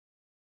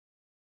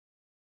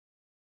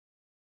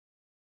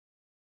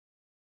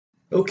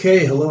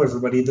Okay, hello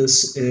everybody.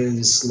 This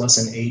is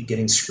lesson 8,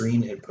 getting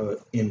screen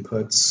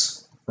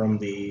inputs from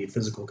the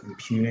physical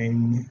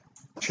computing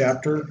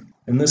chapter.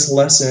 In this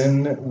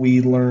lesson,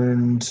 we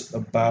learned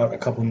about a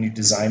couple new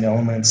design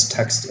elements,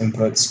 text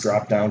inputs,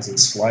 drop-downs, and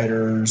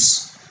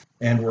sliders.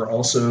 And we're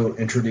also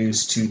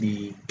introduced to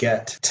the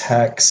get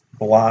text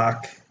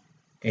block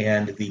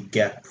and the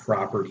get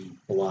property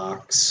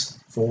blocks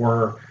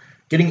for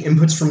getting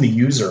inputs from the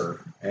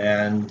user.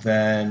 And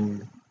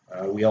then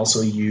we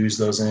also use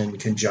those in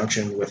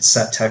conjunction with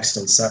set text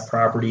and set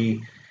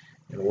property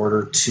in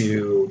order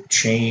to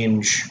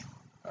change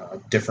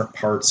different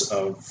parts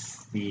of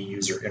the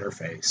user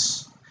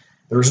interface.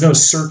 There is no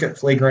circuit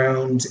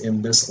playground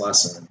in this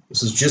lesson.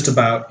 This is just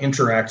about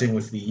interacting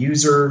with the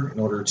user in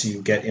order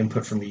to get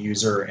input from the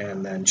user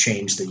and then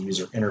change the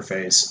user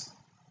interface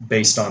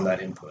based on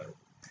that input.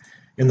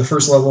 In the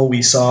first level,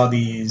 we saw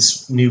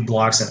these new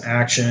blocks in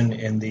action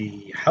in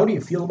the "How do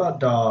you feel about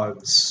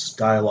dogs?"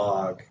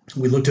 dialogue.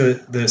 We looked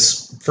at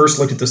this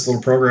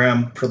little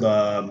program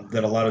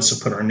that allowed us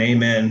to put our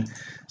name in,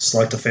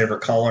 select a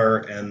favorite color,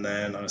 and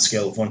then on a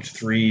scale of 1 to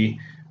 3,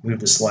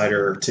 move the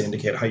slider to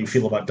indicate how you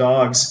feel about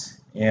dogs.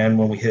 And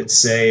when we hit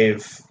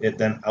save, it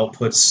then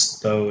outputs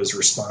those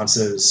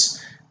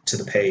responses to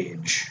the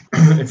page.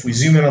 If we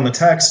zoom in on the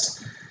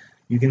text,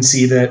 you can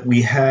see that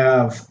we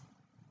have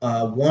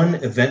one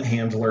event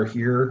handler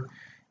here,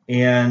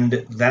 and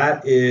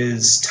that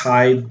is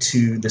tied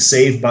to the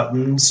save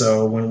button.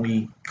 So when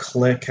we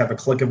have a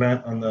click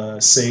event on the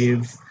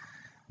save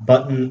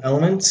button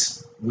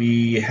element,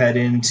 we head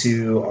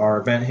into our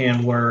event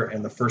handler,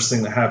 and the first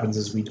thing that happens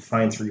is we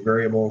define 3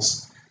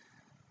 variables: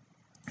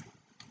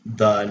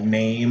 the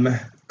name,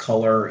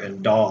 color,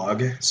 and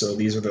dog. So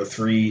these are the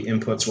 3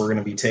 inputs we're going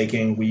to be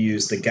taking. We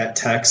use the get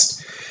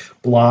text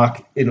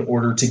block in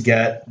order to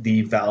get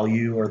the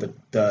value or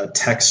the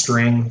text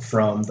string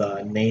from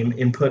the name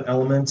input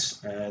element,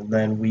 and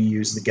then we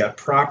use the get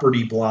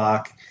property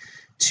block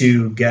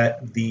to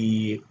get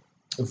the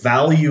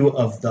value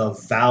of the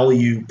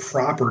value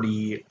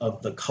property of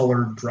the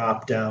color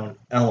drop-down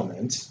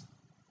element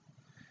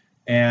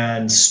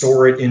and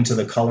store it into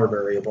the color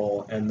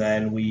variable, and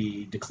then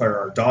we declare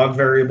our dog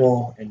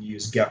variable and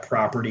use get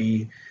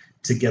property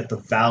to get the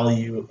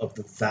value of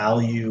the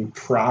value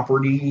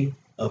property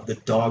of the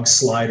dog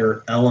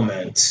slider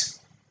element.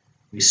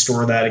 We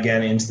store that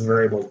again into the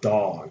variable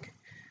dog.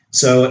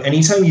 So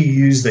anytime you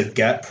use the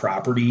get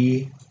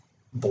property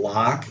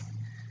block,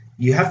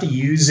 you have to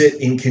use it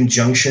in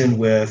conjunction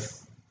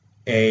with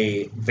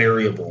a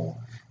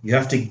variable. You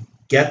have to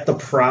get the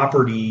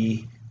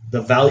property,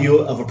 the value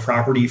of a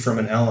property from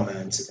an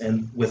element,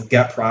 and with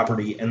get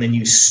property, and then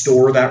you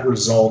store that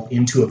result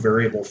into a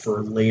variable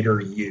for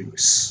later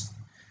use.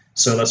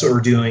 So that's what we're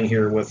doing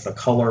here with the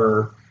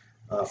color,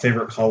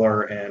 favorite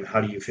color, and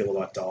how do you feel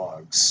about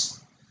dogs.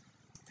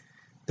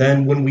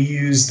 Then when we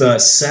use the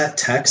set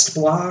text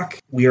block,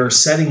 we are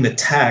setting the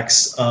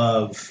text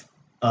of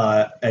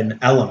an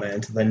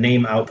element, the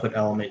name output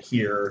element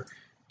here,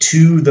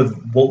 to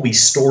what we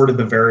stored in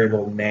the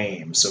variable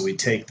name. So we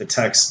take the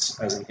text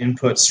as an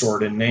input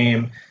stored in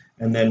name,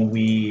 and then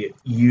we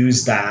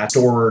use that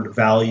stored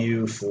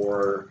value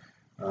to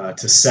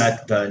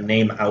set the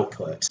name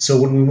output.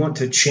 So when we want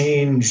to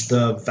change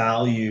the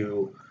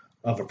value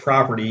of a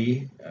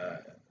property,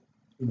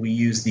 we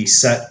use the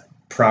set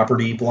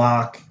property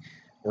block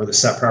or the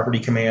set property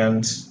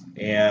command,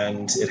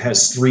 and it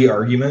has 3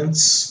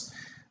 arguments.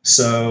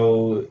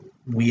 So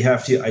we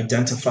have to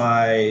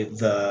identify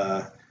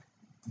the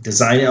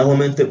design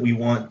element that we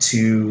want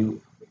to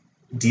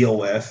deal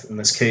with, in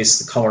this case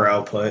the color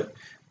output.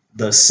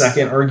 The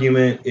second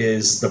argument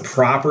is the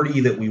property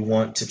that we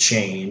want to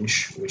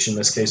change, which in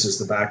this case is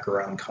the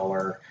background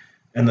color.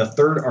 And the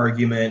third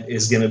argument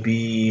is going to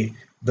be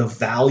the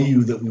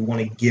value that we want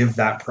to give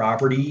that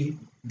property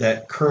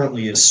that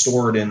currently is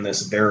stored in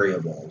this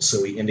variable.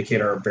 So we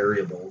indicate our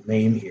variable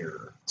name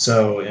here.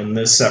 So in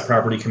this set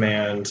property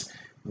command,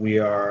 we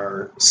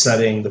are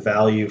setting the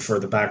value for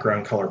the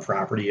background color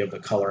property of the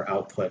color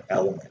output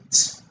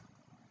element.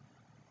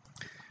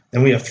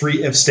 Then we have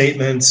 3 if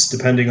statements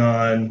depending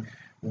on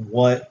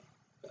what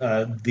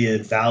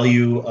the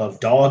value of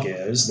dog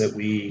is that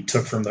we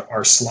took from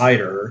our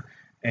slider.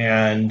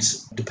 And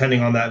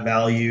depending on that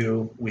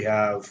value, we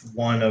have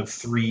one of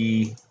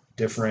 3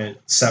 different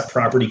set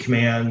property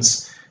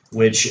commands,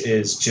 which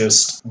is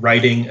just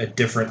writing a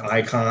different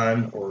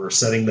icon or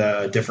setting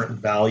the different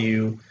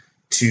value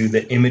to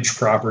the image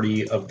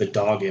property of the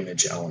dog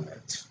image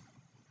element.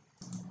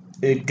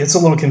 It gets a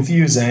little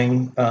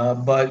confusing,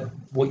 but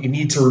what you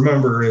need to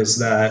remember is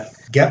that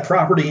get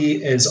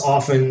property is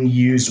often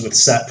used with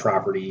set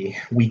property.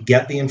 We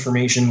get the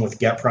information with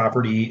get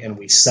property, and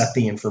we set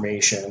the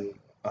information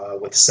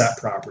with set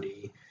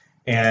property.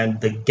 And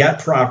the get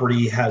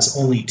property has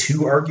only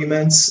 2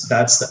 arguments.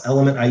 That's the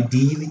element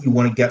ID that you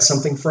want to get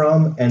something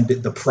from, and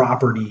the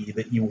property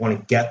that you want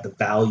to get the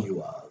value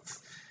of.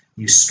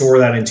 You store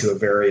that into a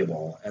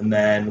variable. And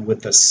then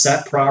with the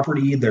set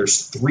property,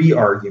 there's 3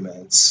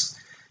 arguments.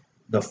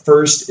 The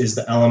first is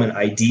the element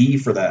ID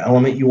for the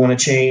element you want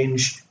to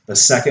change. The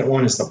second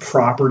one is the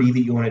property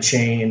that you want to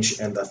change.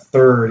 And the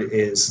third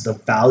is the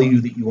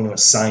value that you want to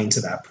assign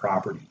to that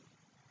property.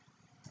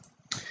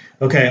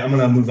 Okay, I'm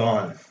going to move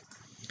on.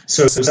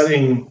 So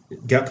setting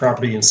get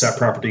property and set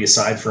property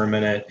aside for a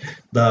minute,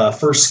 the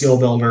first skill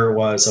builder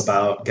was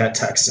about get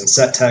text and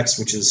set text,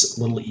 which is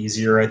a little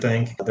easier, I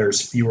think.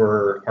 There's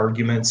fewer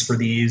arguments for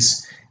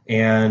these.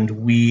 And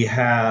we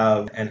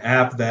have an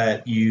app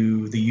that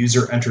the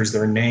user enters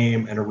their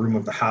name and a room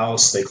of the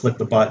house. They click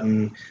the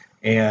button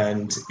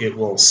and it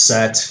will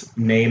set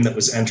name that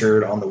was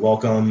entered on the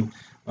welcome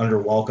under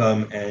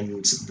welcome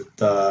and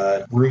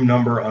the room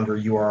number under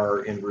you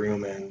are in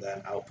room, and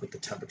then output the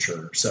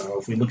temperature. So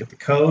if we look at the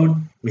code,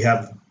 we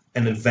have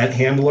an event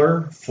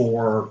handler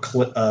for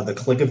the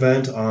click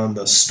event on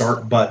the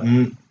start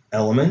button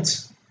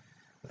element.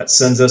 That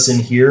sends us in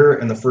here,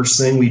 and the first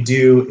thing we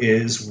do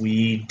is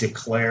we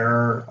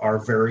declare our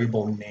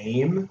variable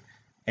name,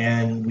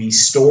 and we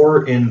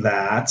store in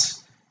that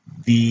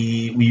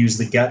we use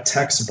the get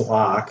text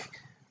block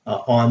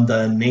on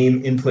the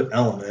name input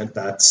element.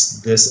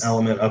 That's this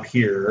element up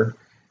here,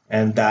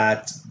 and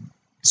that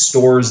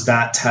stores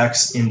that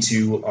text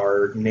into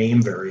our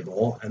name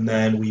variable. And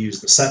then we use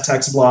the set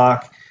text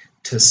block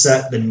to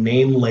set the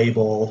name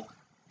label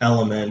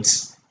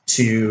element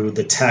to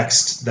the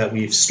text that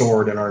we've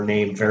stored in our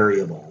name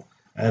variable.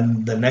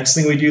 And the next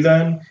thing we do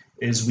then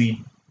is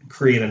we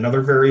create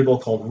another variable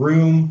called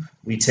room.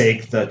 We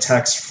take the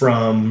text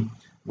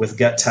with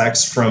get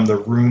text from the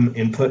room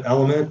input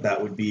element,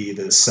 that would be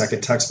the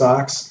second text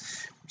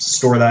box,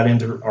 store that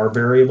into our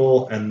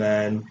variable, and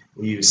then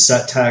we use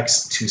set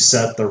text to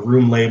set the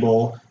room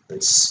label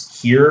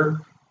that's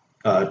here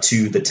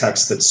to the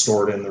text that's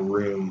stored in the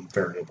room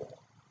variable.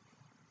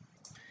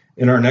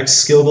 In our next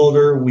skill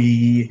builder,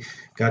 we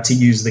got to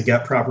use the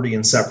get property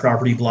and set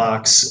property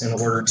blocks in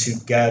order to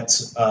get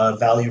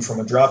value from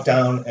a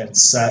dropdown and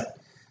set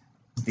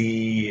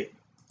the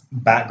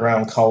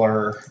background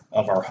color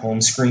of our home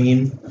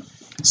screen.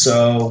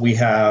 So we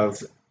have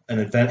an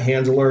event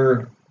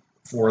handler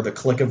for the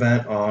click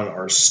event on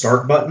our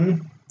start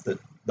button, the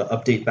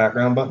update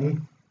background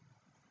button.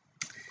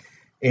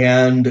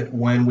 And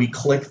when we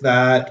click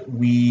that,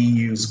 we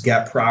use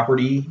get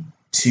property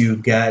to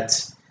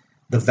get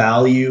the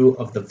value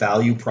of the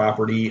value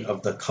property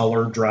of the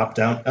color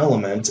dropdown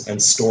element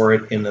and store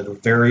it in the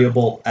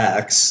variable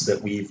X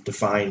that we've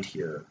defined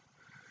here.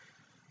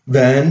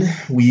 Then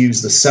we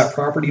use the set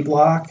property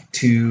block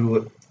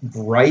to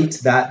write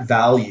that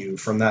value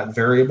from that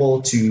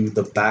variable to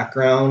the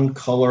background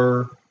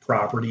color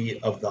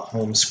property of the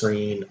home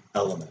screen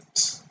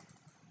element.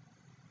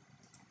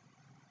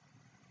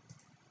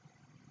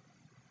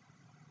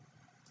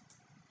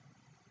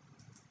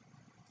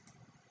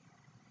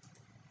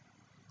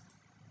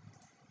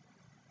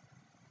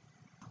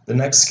 The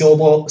next skill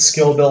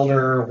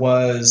builder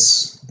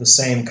was the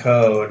same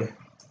code,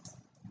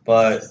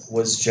 but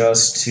was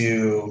just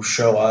to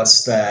show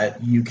us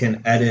that you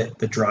can edit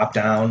the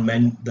drop-down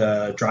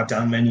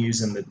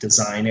menus in the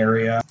design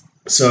area.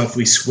 So if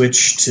we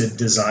switch to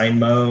design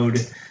mode,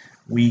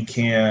 we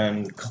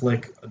can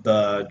click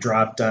the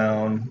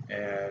drop-down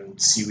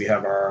and see we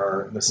have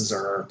this is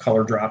our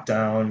color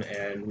drop-down,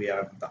 and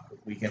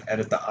we can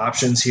edit the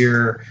options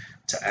here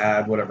to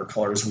add whatever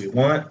colors we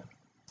want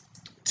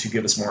to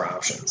give us more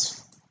options.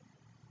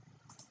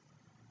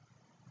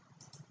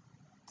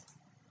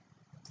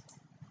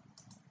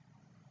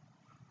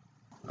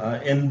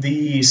 In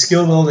the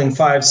skill building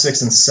 5,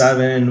 6, and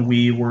 7,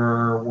 we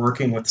were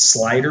working with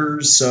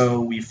sliders.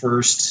 So we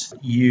first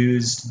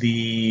used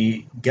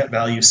the get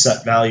value,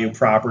 set value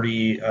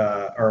property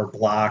or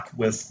block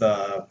with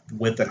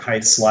width and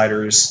height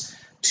sliders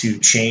to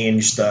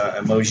change the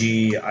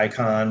emoji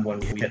icon when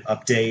we hit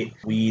update.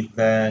 We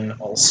then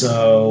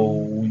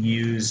also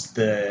used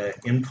the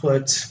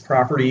input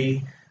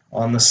property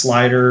on the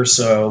slider.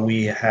 So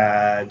we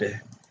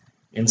had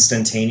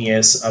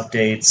instantaneous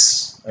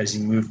updates as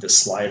you move the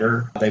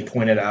slider. They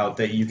pointed out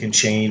that you can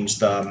change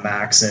the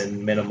max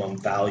and minimum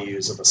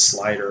values of a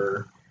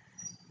slider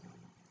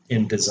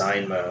in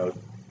design mode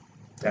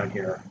down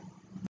here.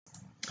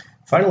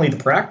 Finally,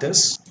 the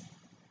practice.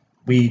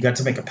 We got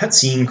to make a pet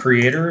scene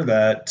creator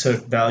that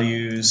took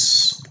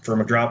values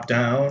from a drop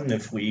down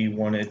if we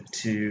wanted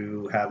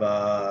to have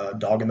a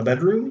dog in the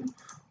bedroom,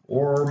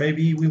 or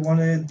maybe we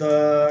wanted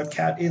the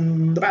cat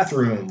in the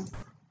bathroom,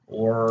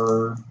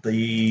 or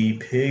the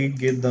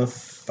pig in the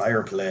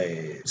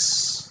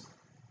fireplace.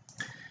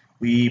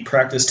 We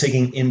practiced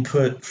taking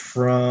input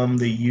from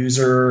the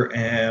user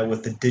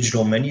with the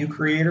digital menu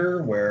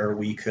creator, where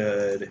we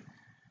could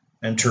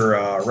enter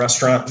a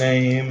restaurant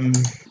name,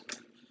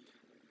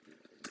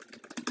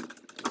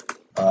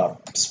 a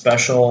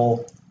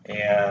special,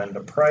 and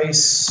a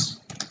price.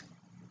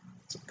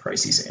 It's a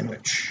pricey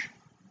sandwich.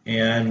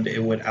 And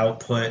it would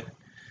output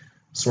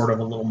sort of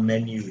a little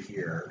menu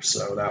here.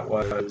 So that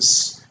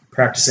was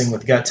practicing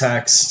with get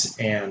text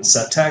and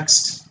set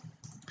text.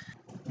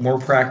 More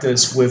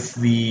practice with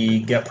the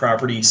get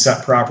property,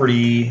 set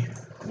property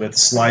with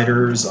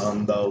sliders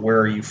on the Where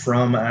Are You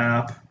From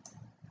app.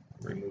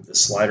 Remove the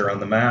slider on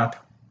the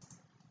map.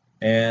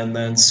 And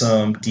then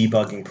some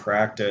debugging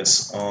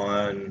practice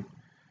on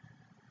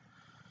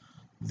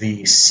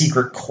the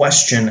Secret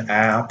Question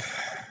app,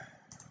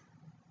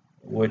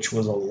 which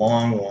was a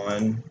long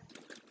one.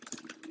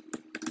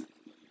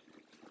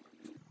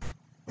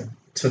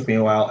 Took me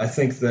a while. I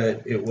think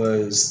that it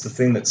was the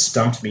thing that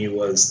stumped me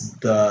was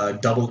the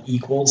double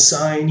equals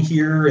sign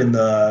here in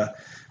the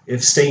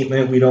if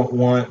statement. We don't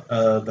want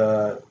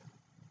the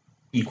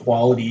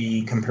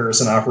equality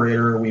comparison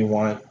operator. We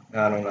want,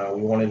 I don't know,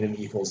 we wanted an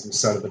equals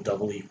instead of a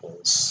double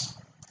equals.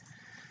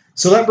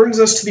 So that brings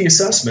us to the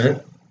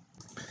assessment.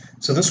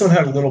 So this one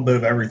had a little bit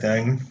of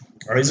everything.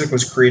 Isaac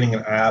was creating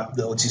an app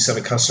that lets you set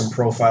a custom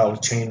profile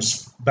to change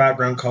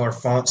background color,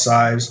 font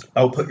size,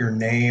 output your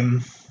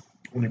name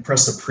when you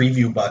press the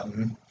preview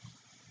button.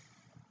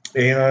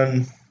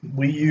 And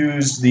we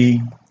used the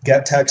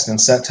get text and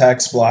set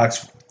text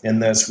blocks in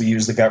this. We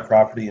used the get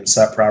property and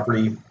set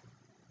property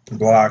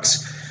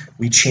blocks.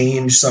 We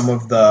changed some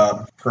of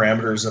the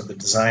parameters of the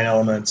design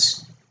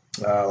elements,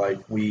 like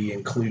we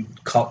include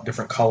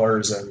different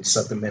colors and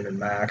set them in and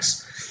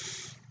max.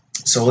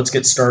 So let's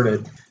get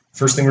started.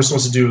 First thing we're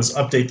supposed to do is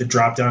update the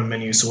drop-down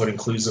menu so it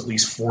includes at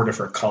least 4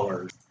 different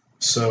colors.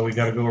 So we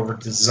got to go over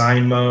to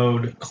design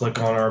mode, click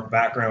on our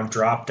background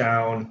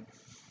drop-down,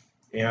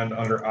 and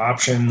under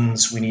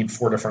options we need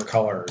 4 different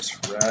colors: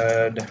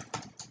 red,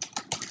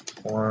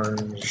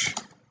 orange,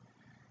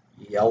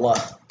 yellow,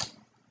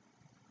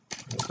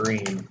 and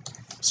green.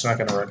 It's not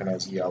going to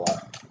recognize yellow.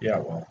 Yeah,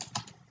 it will.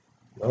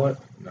 Will it?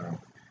 No.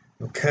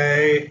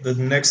 Okay, the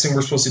next thing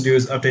we're supposed to do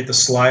is update the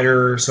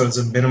slider so it's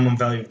a minimum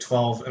value of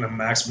 12 and a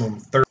maximum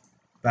of 30.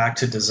 Back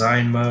to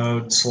design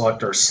mode,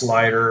 select our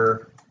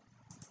slider,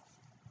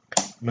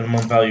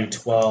 minimum value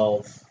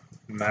 12,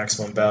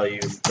 maximum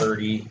value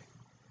 30.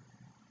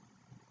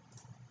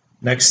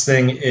 Next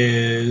thing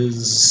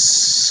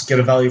is get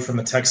a value from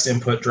the text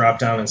input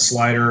dropdown and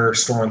slider,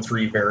 store in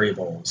 3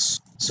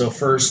 variables. So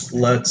first,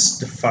 let's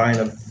define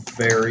a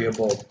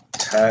variable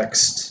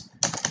text.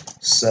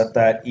 Set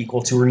that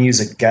equal to, we're going to use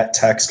a get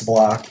text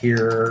block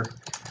here.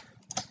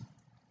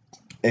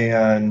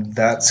 And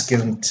that's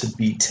going to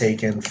be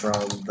taken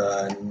from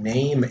the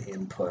name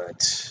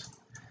input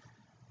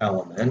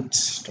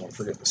element. Don't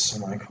forget the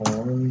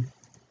semicolon.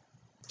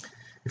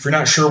 If you're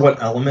not sure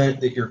what element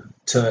that you're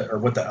to, or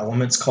what the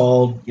element's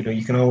called,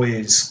 you can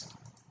always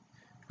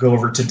go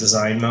over to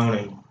design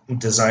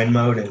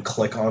mode and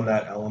click on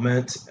that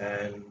element,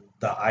 and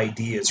the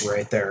ID is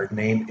right there,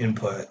 name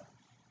input.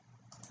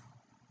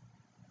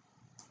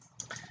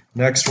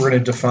 Next, we're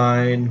going to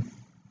define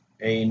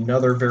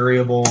another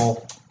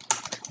variable.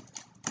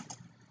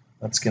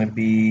 That's going to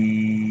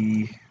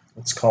be,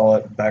 let's call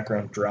it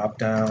background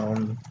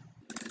dropdown.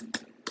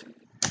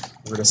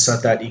 We're going to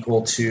set that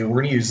equal to,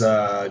 we're going to use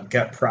a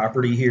get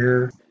property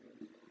here.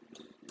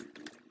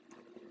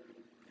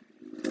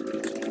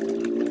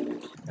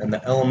 And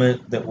the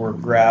element that we're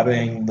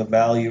grabbing the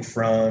value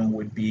from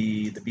would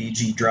be the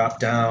BG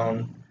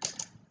dropdown.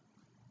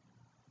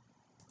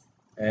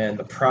 And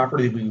the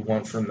property we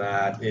want from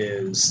that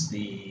is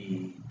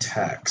the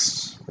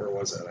text. Where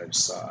was it? I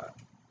just saw it.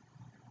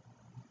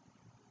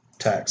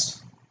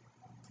 Text.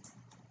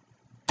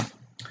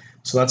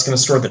 So that's going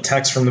to store the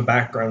text from the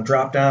background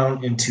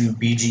dropdown into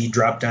BG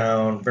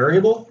dropdown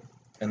variable.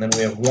 And then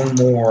we have one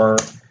more,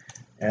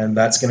 and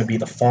that's going to be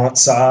the font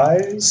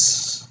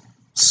size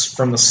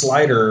from the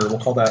slider. We'll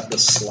call that the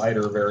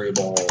slider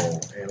variable.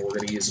 And we're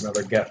going to use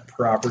another get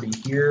property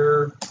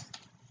here.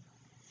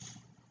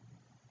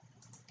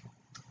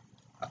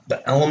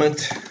 The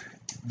element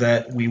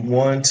that we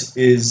want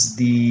is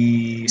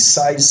the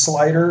size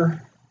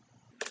slider.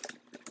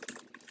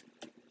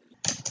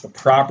 The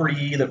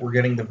property that we're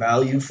getting the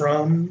value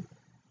from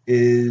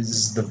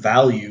is the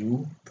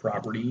value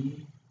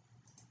property.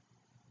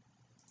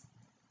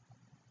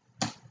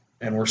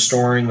 And we're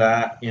storing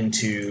that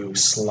into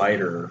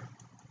slider.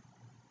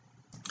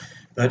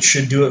 That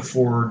should do it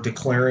for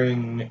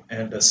declaring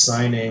and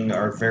assigning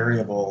our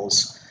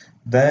variables.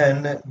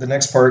 Then the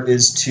next part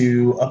is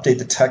to update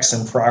the text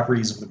and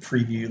properties of the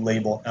preview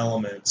label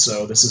element.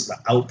 So this is the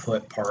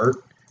output part.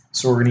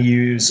 So we're going to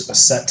use a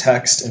set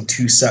text and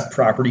 2 set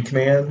property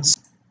commands.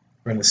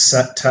 We're going to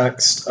set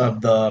text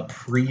of the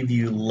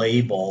preview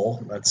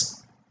label.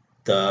 That's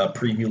the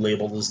preview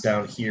label is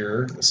down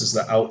here. This is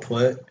the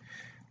output.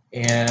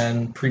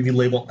 And preview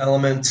label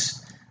element.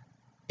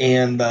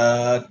 And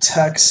the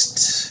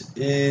text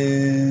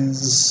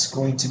is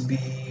going to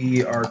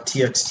be our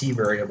txt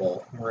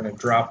variable. We're going to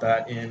drop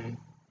that in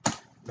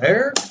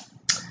there.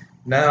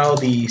 Now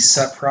the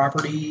set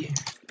property.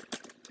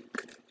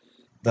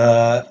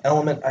 The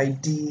element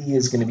ID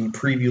is going to be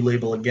preview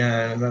label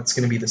again, and that's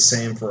going to be the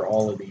same for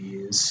all of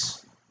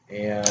these.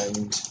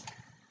 And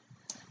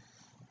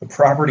the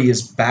property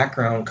is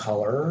background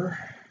color.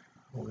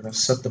 We're going to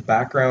set the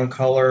background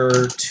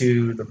color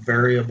to the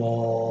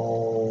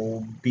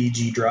variable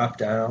BG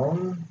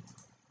dropdown.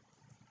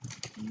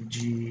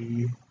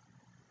 BG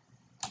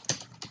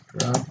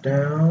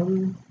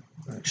dropdown.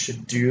 That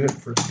should do it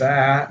for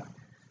that.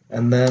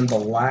 And then the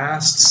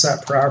last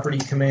set property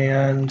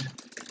command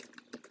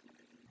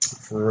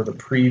for the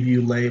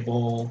preview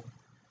label,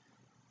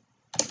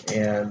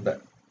 and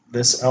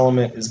this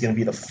element is going to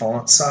be the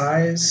font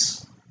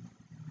size,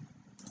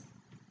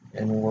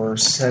 and we're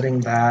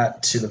setting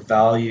that to the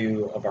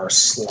value of our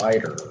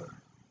slider.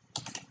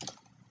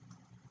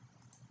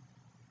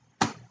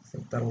 I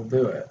think that'll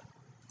do it.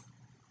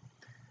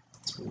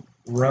 Let's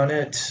run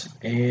it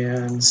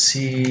and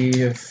see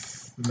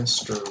if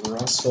Mr.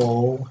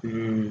 Russell,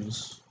 who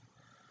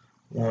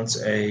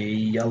wants a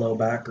yellow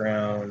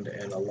background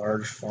and a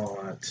large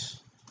font,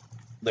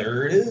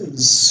 there it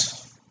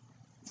is.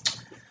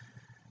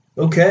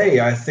 Okay,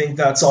 I think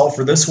that's all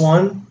for this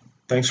one.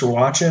 Thanks for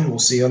watching. We'll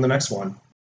see you on the next one.